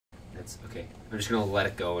seconds. Okay, I'm just gonna let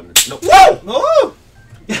it go and no. Whoa!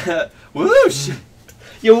 Whoa! Whoosh!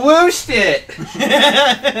 You whooshed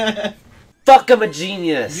it! Fuck, I'm a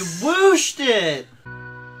genius! You whooshed it!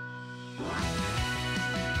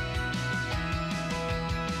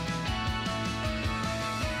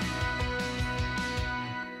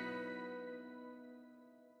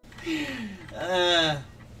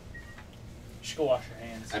 Should go wash your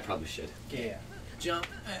hands. I probably should. Yeah. Jump.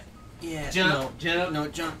 Yeah. Jump. No, Jump. No,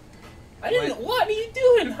 jump. I didn't. What are you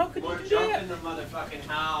doing? How could We're you do jumping that? the motherfucking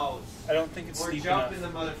house. I don't think it's We're steep jumping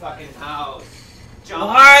enough. the motherfucking house. Jump.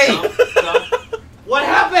 Why? Jump, jump. What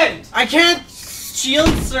happened? I can't shield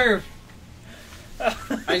surf.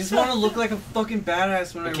 I just want to look like a fucking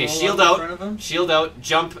badass when Okay, I roll shield up out. in front of him. Shield out.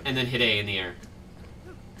 Jump and then hit A in the air.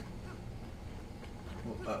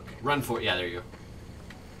 Okay. Run for it. Yeah, there you go.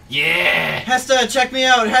 Yeah. Hesta, check me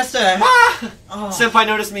out, Hesta. Ah! Oh. Senpai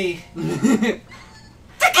noticed me.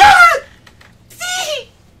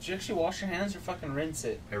 Did you actually wash your hands or fucking rinse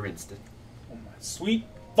it? I rinsed it. Oh my sweet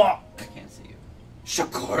fuck! I can't see you.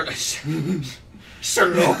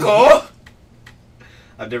 Shaloko?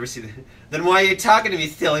 I've never seen it. Then why are you talking to me,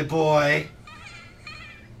 silly boy?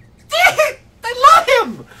 I love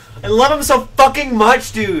him! I love him so fucking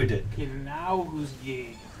much, dude! Okay, now who's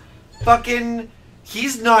gay? Fucking...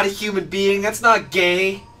 He's not a human being, that's not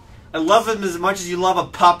gay. I love him as much as you love a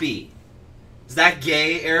puppy. Is that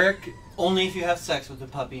gay, Eric? Only if you have sex with the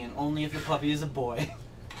puppy, and only if the puppy is a boy.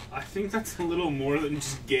 I think that's a little more than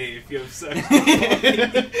just gay if you have sex.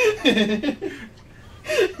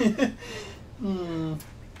 Hmm.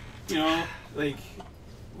 You know, like,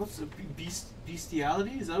 what's the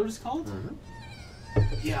bestiality? Is that what it's called? Mm-hmm.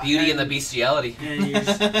 Yeah. Beauty and the bestiality. Yeah, you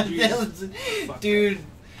just fuck Dude,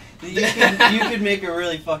 you could make a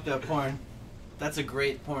really fucked up porn. That's a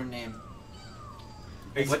great porn name.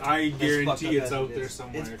 that. What? I As fucked guarantee up it's as out it there is.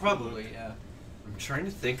 somewhere. It's if you probably, look. yeah. I'm trying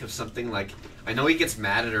to think of something like... I know he gets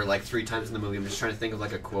mad at her like 3 times in the movie. I'm just trying to think of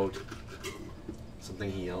like a quote.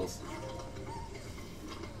 Something he yells.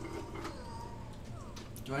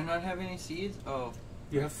 Do I not have any seeds? Oh.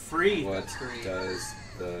 You have free. What That's great. does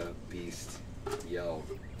the beast yell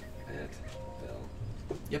at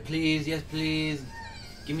Belle? Yeah, please. Yes, plee.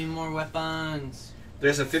 Give me more weapons.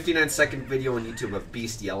 There's a 59-second video on YouTube of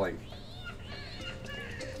Beast yelling.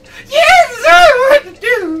 Yes, sir! What to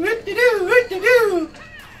do? What to do? What to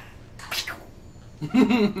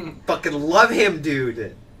do? Fucking love him,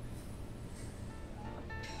 dude.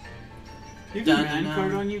 You have Dun, a man dun,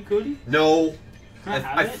 card dun. on you, Cody? No. Can I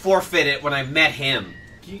have I it? forfeit it when I met him.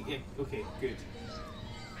 Okay, good.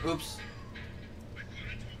 Oops.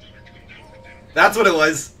 That's what it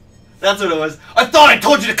was. That's what it was. I thought I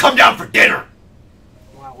told you to come down for dinner.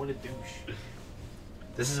 Wow, what a douche.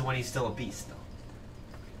 This is when he's still a beast, though.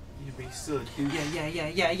 You be still a douche.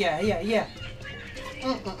 Yeah.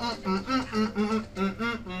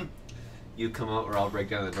 You come out or I'll break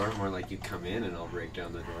down the door. More like you come in and I'll break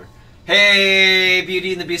down the door. Hey,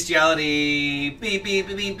 Beauty and the Bestiality. Beep, beep,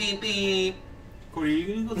 beep, beep, beep, beep. Cody, are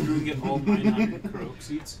you gonna go through and get all 900 Kurok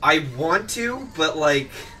seeds? I want to, but like...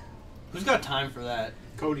 Who's got time for that?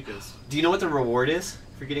 Cody does. Do you know what the reward is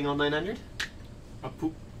for getting all 900? A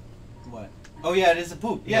poop. What? Oh yeah, it is a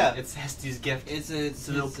poop. Yeah. It's Hestu's gift. It's a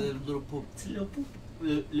little poop. It's a little poop.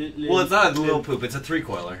 Well, Well, it's not a little poop. It's a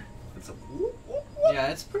 3-coiler. It's a... Yeah,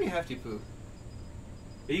 it's a pretty hefty poop.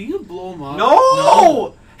 Are you gonna blow him up?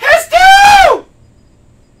 No! Hestu!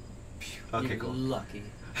 Okay, You're cool. lucky.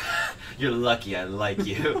 You're lucky I like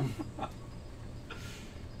you.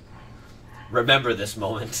 Remember this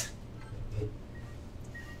moment.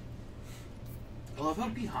 I love how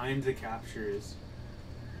behind the capture is.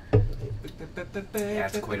 Yeah,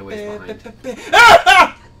 it's quite a ways behind.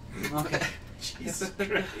 Okay. Jesus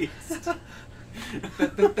Christ.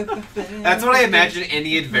 That's what I imagine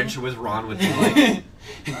any adventure with Ron would be like.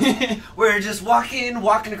 We're just walking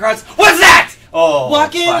across. What's that? Oh,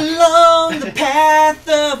 Walking fuck. along the path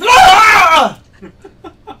of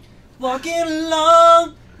walking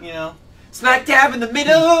along, you know. Smack dab in the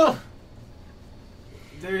middle.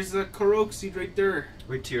 There's a Kurok seed right there.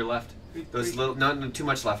 Right to your left. There's Right- little, not too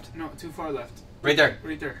much left. No, too far left. Right there.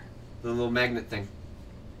 Right there. The little magnet thing.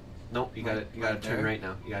 Nope, you got it. You got to Right turn there? right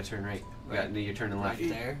now. You got to turn right. Right. You're turning left. Right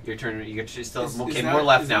there. You're turning. You got still Is okay. that- More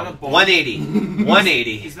left is that now. a bomb? 180.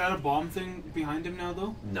 180. Is that a bomb thing behind him now,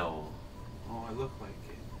 though? No, Oh, I look like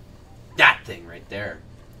it. that thing right there.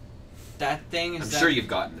 That thing is I'm that, sure you've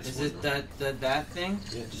gotten this. Is one, it though. that thing?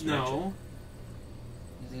 Yeah, just mention it. No.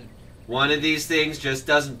 Is it One of these things just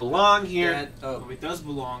doesn't belong here. that? Oh, Oh, it does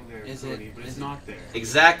belong there, Is Cody, it- but is it's it- not there.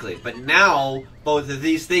 Exactly. But now both of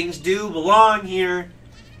these things do belong here.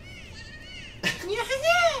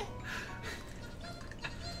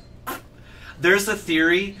 There's a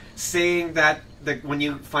theory saying that when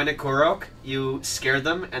you find a Korok, you scare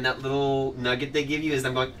them, and that little nugget they give you is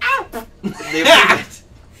them going, ow! They it.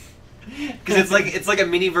 Because it's like a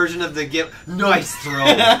mini version of the give. Nice throw.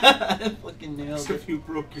 Fucking nailed So it. if you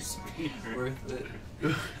broke your spear. Worth it.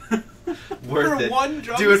 Worth For it. one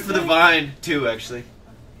Do it for the drumstick? vine, too, actually.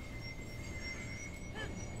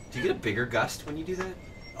 Do you get a bigger gust when you do that?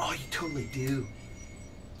 Oh, you totally do.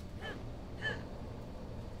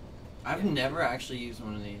 I've never actually used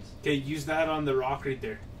one of these. Okay, use that on the rock right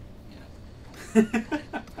there. Yeah. Thank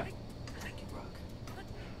you, Rock.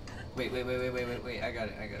 Wait. I got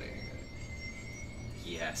it.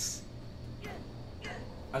 Yes.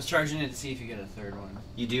 I was charging it to see if you get a third one.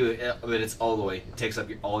 You do, but it's all the way. It takes up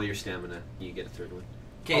all your stamina. You get a third one.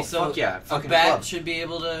 Okay, Oh, so fuck yeah, a fucking bat club. should be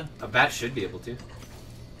able to. A bat should be able to.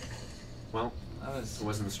 Well, That was. it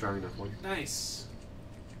wasn't a strong enough one. Nice.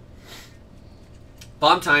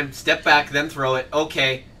 Bomb time. Step back, then throw it.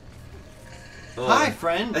 Okay. Oh. Hi,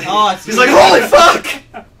 friend. Oh, it's He's like, holy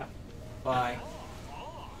fuck! Bye.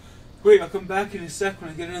 Wait, I'll come back in a sec when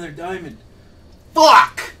I get another diamond.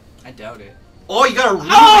 Fuck! I doubt it. Oh, you got a Ruby,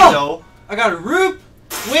 Oh! though. I got a roop.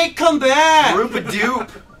 Wait, come back. Roop-a-doop.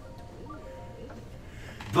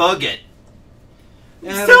 Bug it.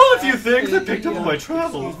 Yeah, Still a few things I picked up on my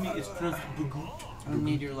travels. Excuse me, it's pronounced Bugu. I don't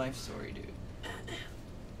need your life story, dude.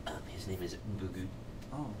 His name is Bugu.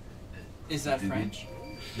 Oh. Is that French?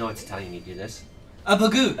 No, it's Italian. You do this. A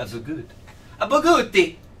bagout. A bagout. A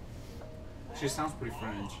bagouti. She sounds pretty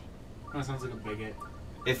French. No, it sounds like a baguette.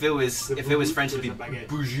 If it was bagout French, it'd be is a baguette.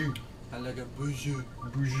 bougie. I like a bougie.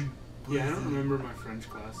 Bougie. Yeah, I don't remember my French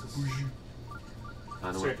classes. I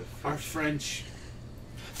don't know Sorry, what the our French.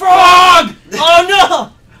 Frog!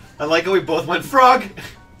 Oh I like how we both went frog.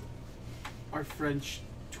 Our French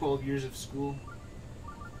 12 years of school.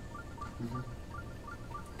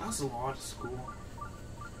 That was a lot of school.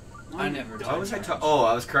 I never done did. Why was I French. talking? Oh,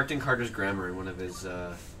 I was correcting Carter's grammar in one of his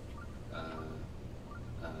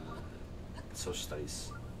social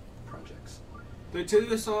studies projects. Did I tell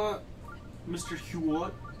you I saw Mr.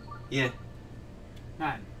 Hewitt? Yeah.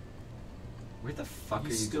 Man, Where the fuck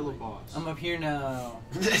he's are you still going? a boss. no! I'm up here now.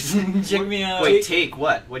 Check me out. Wait, take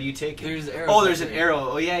what? What are you taking? There's arrows. Oh, there's up an there. arrow.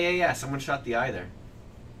 Oh, yeah. Someone shot the eye there.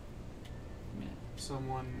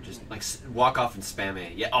 Someone. Just like walk off and spam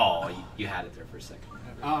it. Yeah. Oh, you had it there for a second.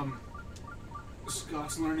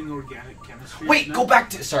 Scott's learning organic chemistry. Wait, now. go back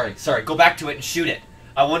to. Sorry. Go back to it and shoot it.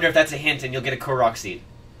 I wonder if that's a hint and you'll get a Korok seed.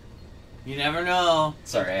 You never know.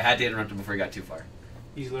 Sorry, I had to interrupt him before he got too far.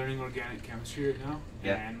 He's learning organic chemistry right now.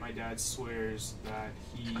 Yeah. And my dad swears that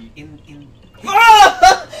he.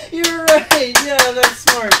 Oh! You're right. Yeah, that's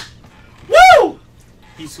smart. Woo!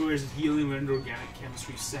 He swears that he only learned organic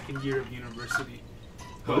chemistry second year of university.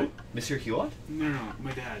 Who? Mr. Hewitt? No,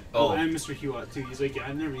 my dad. Oh. And Mr. Hewitt too. He's like, yeah,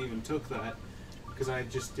 I never even took that because I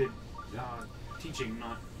just did teaching,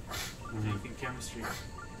 not anything chemistry.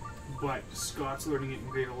 But Scott's learning it in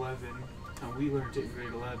grade 11, and we learned it in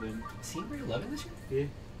grade 11. Is he in grade 11 this year? Yeah.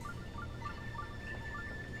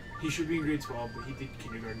 He should be in grade 12, but he did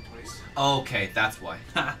kindergarten twice. Okay, that's why.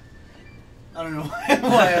 I don't know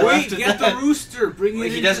why I Wait, left it get the that. rooster! Bring it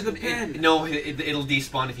Wait, he into doesn't. the pen! No, it'll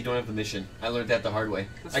despawn if you don't have the mission. I learned that the hard way.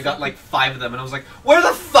 That's I got fucking- like 5 of them, and I was like, "Where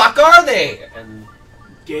the fuck are they?"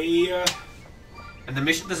 Gay, And the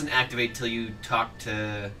mission doesn't activate till you talk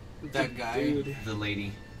to That guy. Dude. the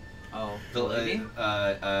lady. Oh, The lady?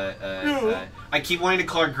 I keep wanting to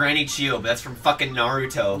call her Granny Chio, but that's from fucking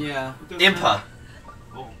Naruto. Yeah. Impa.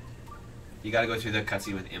 Oh. You gotta go through the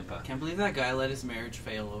cutscene with Impa. Can't believe that guy let his marriage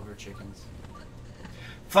fail over chickens.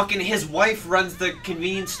 Fucking his wife runs the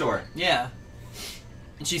convenience store. Yeah.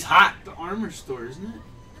 And she's hot. The armor store, isn't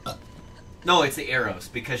it? No, it's the arrows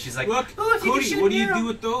because she's like, Look, "Oh, if you can shoot Cody, what an do you arrow." do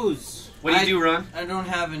with those? What do you do, Ron? I don't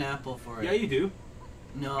have an apple for it. Yeah, you do.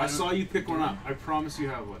 No, I don't- saw you pick one up. I promise you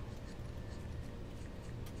have one.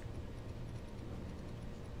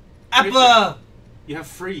 Apple! You have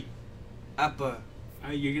free. Apple.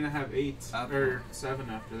 You're gonna have 8 Apple. or 7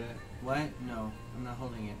 after that. What? No, I'm not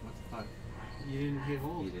holding it. What the fuck? You didn't hit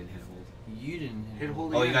hold. You didn't hit hold. You didn't Hit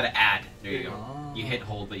hold. Oh, you again. gotta add. There you go. Oh. You hit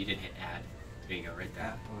hold, but you didn't hit add. There you go, right there.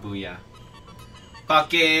 Apple. Booyah.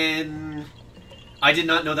 Fucking. I did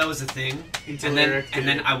not know that was a thing. Until And then Eric did and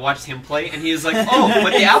then it. I watched him play, and he was like, "Oh,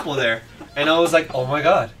 put the apple there," and I was like, "Oh my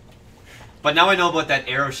god!" But now I know about that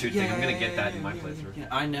arrow shoot thing. I'm gonna get that in my playthrough. Yeah,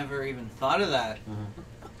 I never even thought of that.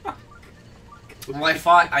 Well, I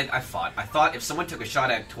thought if someone took a shot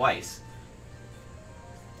at it twice.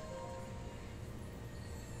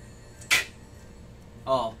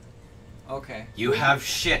 Oh. Okay. You have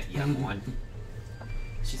shit, young one.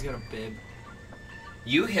 She's got a bib.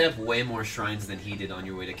 You hit up way more shrines than he did on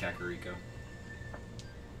your way to Kakariko.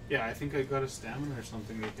 Yeah, I think I got a stamina or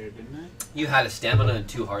something right there, didn't I? You had a stamina and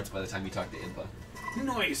 2 hearts by the time you talked to Impa.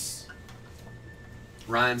 Nice!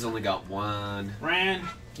 Ryan's only got 1. Ran!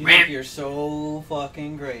 You think you're so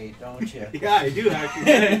fucking great, don't you? Yeah, I do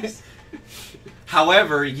actually.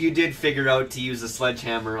 However, you did figure out to use a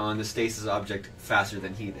sledgehammer on the stasis object faster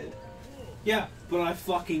than he did. Yeah, but I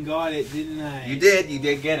fucking got it, didn't I? You did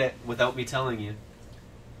get it without me telling you.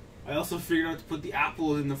 I also figured out to put the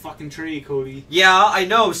apple in the fucking tray, Cody. Yeah, I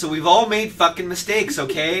know, so we've all made fucking mistakes,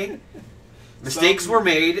 okay? Mistakes were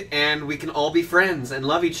made, and we can all be friends and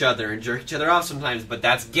love each other and jerk each other off sometimes, but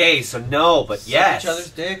that's gay, so no, but yes. Suck each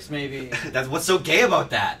other's dicks, maybe. That's what's so gay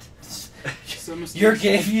about that. You're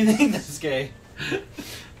gay if you think that's gay.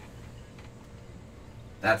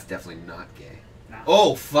 That's definitely not gay. Nah.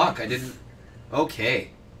 Oh, fuck, I didn't...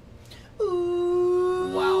 Okay.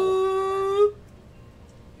 Ooh. Wow.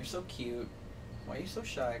 You're so cute. Why are you so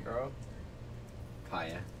shy, girl?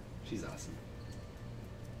 Paya. She's awesome.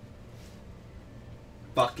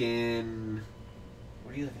 Fucking...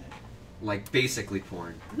 What are you looking at? Like, basically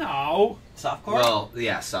porn. No! Softcore? Well,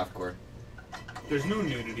 yeah, softcore. There's no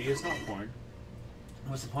nudity, it's not porn.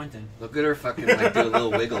 What's the point then? Look at her fucking, like, do a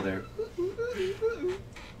little wiggle there.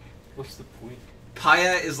 What's the point?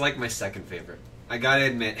 Paya is, like, my second favorite. I gotta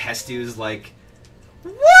admit, Hestu's, like,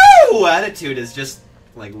 woo! Attitude is just,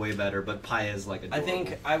 like, way better, but Paya is, like, I adorable.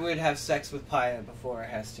 think I would have sex with Paya before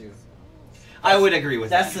Hestu. I would agree with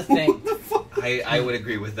That's that. the thing. I would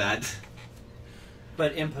agree with that.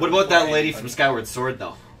 But Impa What about that before lady anybody. from Skyward Sword,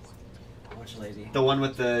 though? Which lady? The one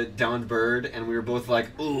with the downed bird, and we were both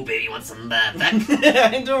like, ooh, baby, want some of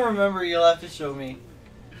that? I don't remember. You'll have to show me.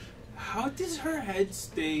 How does her head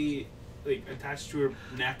stay, like, attached to her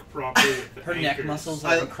neck properly with the Her neck anchors? muscles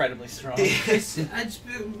are incredibly strong.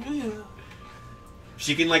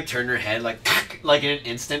 She can, like, turn her head, like in an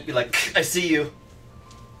instant, be like, I see you.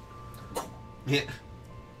 Yeah.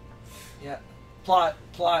 Yeah. Plot.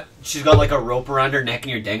 She's got, like, a rope around her neck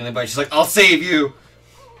and you're dangling by. She's like, I'll save you.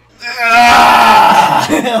 And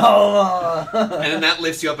then that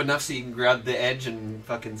lifts you up enough so you can grab the edge and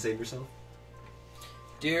fucking save yourself.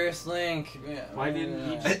 Dearest Link. Why didn't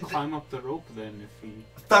he just climb up the rope then if he...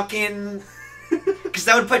 Fucking... Because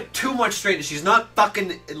that would put too much straightness. She's not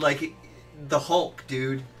fucking, like, the Hulk,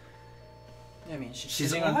 dude. I mean, she's She's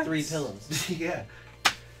sitting on what? 3 pillows. Yeah.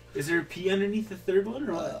 Is there a pee underneath the third one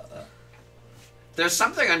or what? There's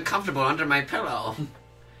something uncomfortable under my pillow.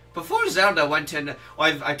 Before Zelda went into...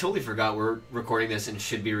 Well, I totally forgot we're recording this and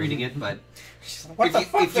should be reading it, but...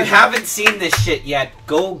 if you haven't seen this shit yet,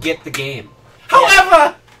 go get the game.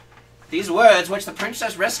 However, these words which the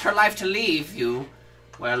princess risked her life to leave you,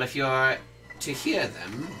 well, if you're to hear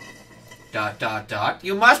them... ...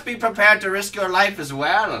 You must be prepared to risk your life as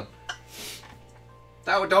well.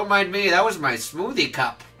 Don't mind me, that was my smoothie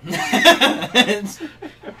cup.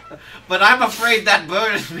 But I'm afraid that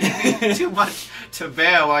burden may be too much to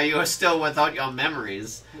bear while you are still without your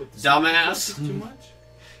memories. What, the Dumbass. too much?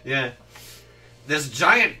 Yeah. This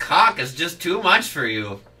giant cock is just too much for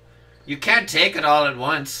you. You can't take it all at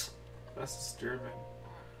once. That's disturbing.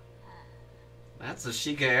 That's a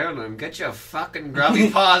Sheikah heirloom. Get your fucking grubby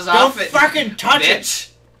paws off it. Don't fucking touch it! bitch.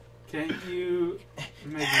 Can't you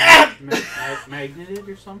magnet it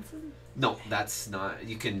or something? No, that's not...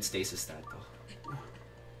 You can stasis that, though.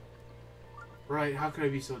 Right, how could I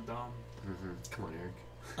be so dumb? Come on, Eric.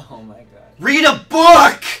 Oh my god. Read a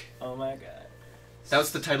book! Oh my god. That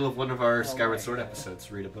was the title of one of our Oh Skyward my Sword God. episodes.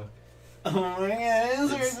 Read a book. Oh my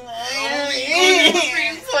god. It's-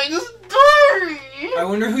 I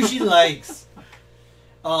wonder who she likes.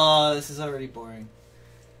 Oh, this is already boring.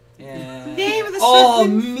 Yeah. Name of the Oh,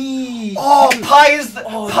 serpent. me! Oh, Pi is the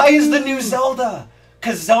Oh, Pi is the dude. new Zelda.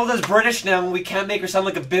 Cause Zelda's British now, and we can't make her sound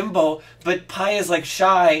like a bimbo. But Pi is like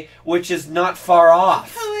shy, which is not far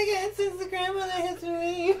off. Oh my god, since the grandmother has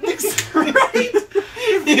me. Right?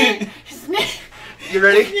 His name. You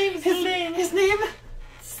ready? His name.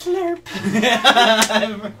 Slurp. I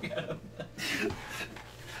forgot about that.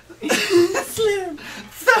 Slurp.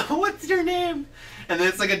 So, what's your name? And then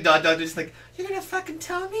it's like a dot, just like, you're gonna fucking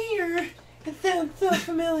tell me, or It sounds so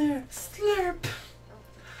familiar. Slurp.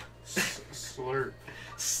 Slurp.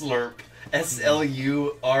 Slurp.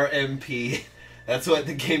 SLURMP. That's what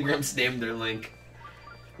the Game Grumps named their link.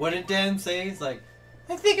 What did Dan say? He's like,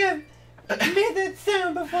 I think I've made that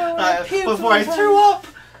sound before when I puked Before I one time." threw up.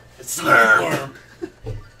 Slurp.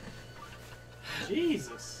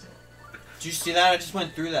 Jesus. Did you see that? I just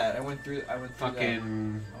went through that. I went through that. Fucking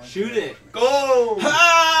I went Shoot through it. go!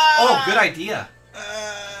 Ah! Oh, good idea.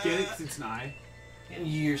 Get it 'cause it's an eye.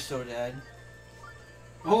 You're so dead.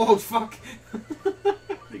 Oh, fuck.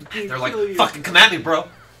 They're like, fucking come at me, bro.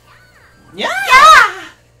 Yeah! Yeah!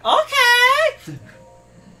 Okay!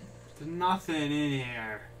 There's nothing in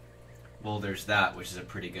here. Well, there's that, which is a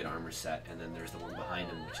pretty good armor set, and then there's the one behind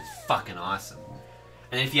him, which is fucking awesome.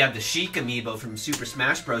 And if you have the Sheik amiibo from Super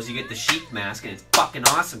Smash Bros., you get the Sheik mask, and it's fucking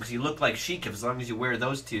awesome, because you look like Sheik as long as you wear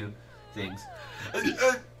those two things.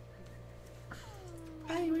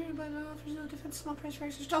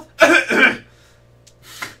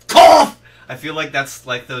 Cough! I feel like that's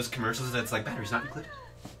like those commercials that's like, batteries not included.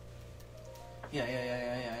 Yeah.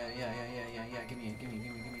 Give me.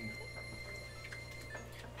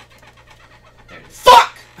 There it is.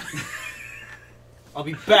 Fuck! I'll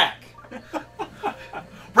be back.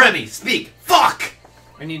 Remy, speak! Fuck!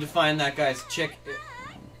 I need to find that guy's chick.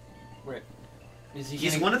 Where is he?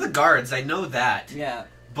 He's one of the guards, I know that. Yeah.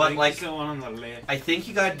 But like, the one on the left. I think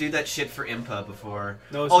you gotta do that shit for Impa before.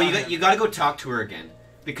 No, it's oh, not you gotta go talk to her again.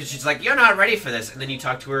 Because she's like, you're not ready for this. And then you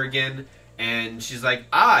talk to her again, and she's like,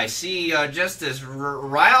 I see you're just as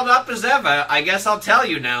riled up as ever. I guess I'll tell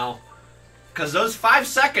you now. Because those 5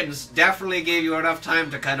 seconds definitely gave you enough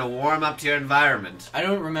time to kind of warm up to your environment. I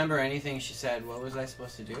don't remember anything she said. What was I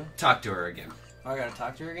supposed to do? Talk to her again. Oh, I gotta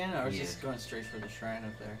talk to her again? I was Yeah. just going straight for the shrine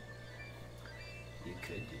up there. You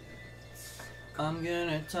could do that. I'm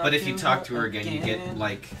gonna talk But if you talk to her again, you get,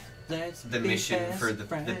 like, Let's the be mission best for the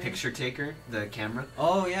friends. picture taker, the camera.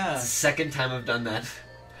 Oh, yeah. It's the second time I've done that.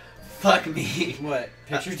 Fuck me. What?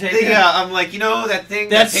 Picture taker? Yeah, I'm like, you know that thing,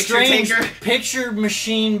 That picture strange taker? picture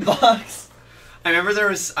machine box. I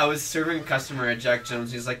remember I was serving a customer at Jack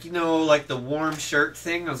Jones. He's like, you know, like the warm shirt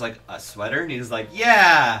thing? I was like, a sweater? And he was like,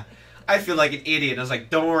 yeah. I feel like an idiot. I was like,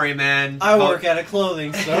 don't worry, man. I work at a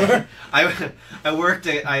clothing store.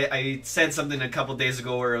 I said something a couple days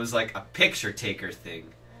ago where it was like a picture taker thing.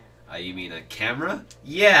 You mean a camera?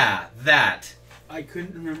 Yeah, that. I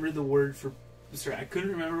couldn't remember the word for... Sorry, I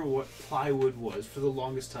couldn't remember what plywood was for the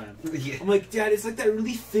longest time. Yeah. I'm like, Dad, it's like that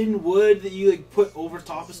really thin wood that you like put over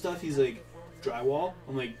top of stuff. He's like, drywall?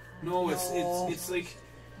 I'm like, no, it's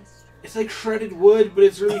like shredded wood, but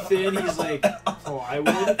it's really thin. He's like,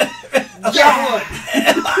 plywood?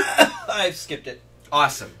 Yeah! I've skipped it.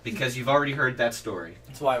 Awesome, because you've already heard that story.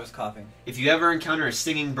 That's why I was coughing. If you ever encounter a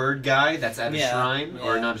singing bird guy that's at a Yeah, shrine,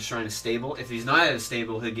 or yeah. not a shrine, a stable, if he's not at a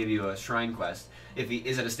stable, he'll give you a shrine quest. If he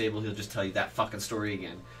is at a stable, he'll just tell you that fucking story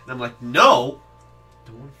again. And I'm like, no!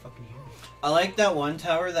 Don't want to fucking hear it. I like that one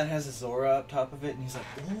tower that has a Zora up top of it, and he's like,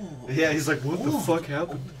 ooh. Yeah, he's like, what the Ooh. fuck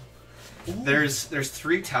happened? Ooh. There's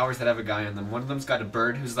 3 towers that have a guy on them. One of them's got a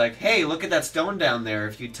bird who's like, hey, look at that stone down there.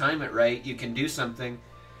 If you time it right, you can do something.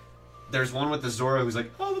 There's one with the Zora who's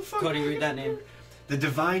like, oh, the fuck. Cody, read that name. The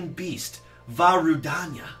Divine Beast,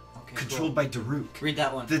 Varudanya, Okay, controlled by Daruk. Read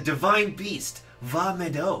that one. The Divine Beast,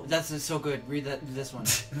 Va-Medo. That's so good. Read this one.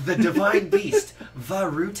 The Divine Beast,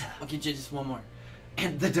 Varuta. Okay, just one more.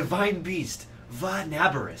 And the Divine Beast,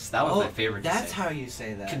 Va-Nabarus. That was my favorite to That's say. how you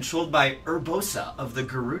say that. Controlled by Urbosa of the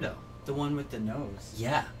Gerudo. The one with the nose.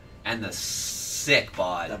 Yeah. And the sick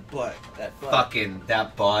bod. That butt. That butt. Fucking,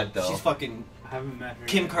 that bod, though. She's fucking I haven't met her.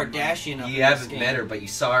 Kim yet. Kardashian. Up You in haven't this met game. her, but you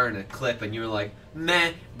saw her in a clip, and you were like,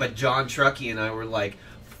 meh. But John Truckee and I were like,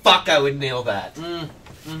 fuck, I would nail that.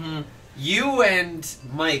 Mm-hmm. You and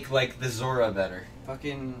Mike like the Zora better.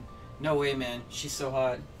 Fucking no way, man. She's so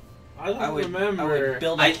hot. I don't I would remember.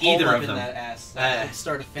 build a I'd hole either up of in them. that ass. I would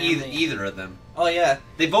start a family. Either of them. Oh yeah.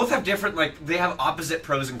 They both have different, like, they have opposite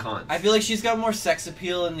pros and cons. I feel like she's got more sex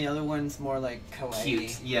appeal, and the other one's more like kawaii.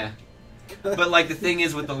 Cute, yeah. But, like, the thing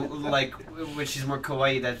is with the, like, when she's more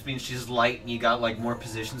kawaii, that means she's light and you got, like, more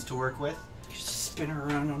positions to work with. You just spin her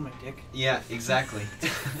around on my dick. Yeah, exactly.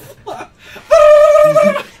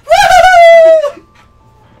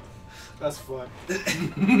 That's fun.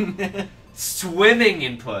 Swimming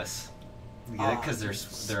in puss. Yeah, Oh.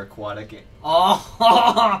 because they're aquatic.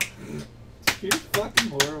 Oh, You're fucking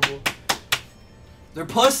horrible. their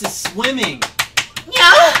puss is swimming.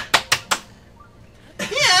 Yeah!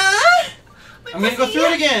 I'm gonna go through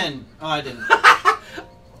it again. Oh, I didn't.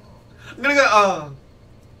 I'm gonna go, oh.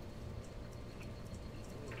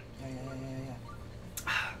 Yeah.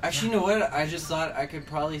 Actually, you know what? I just thought I could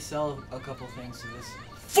probably sell a couple things to this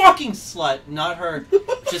fucking slut, not her,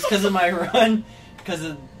 just because of my run.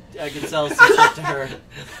 Because I could sell some shit to her.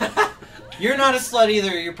 You're not a slut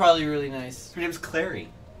either. You're probably really nice, Her name's Clary.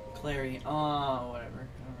 Clary. Oh, whatever.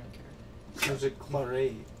 I don't really care. There's a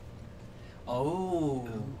claret. Oh,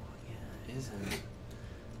 yeah. is it?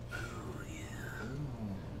 Oh, yeah.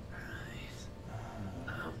 Ooh.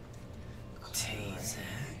 Right. Taser.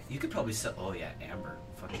 You could probably sell. Oh yeah, Amber.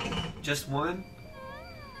 Fucking. Just one.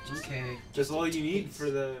 Okay. Just all you need for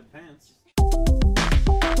the pants.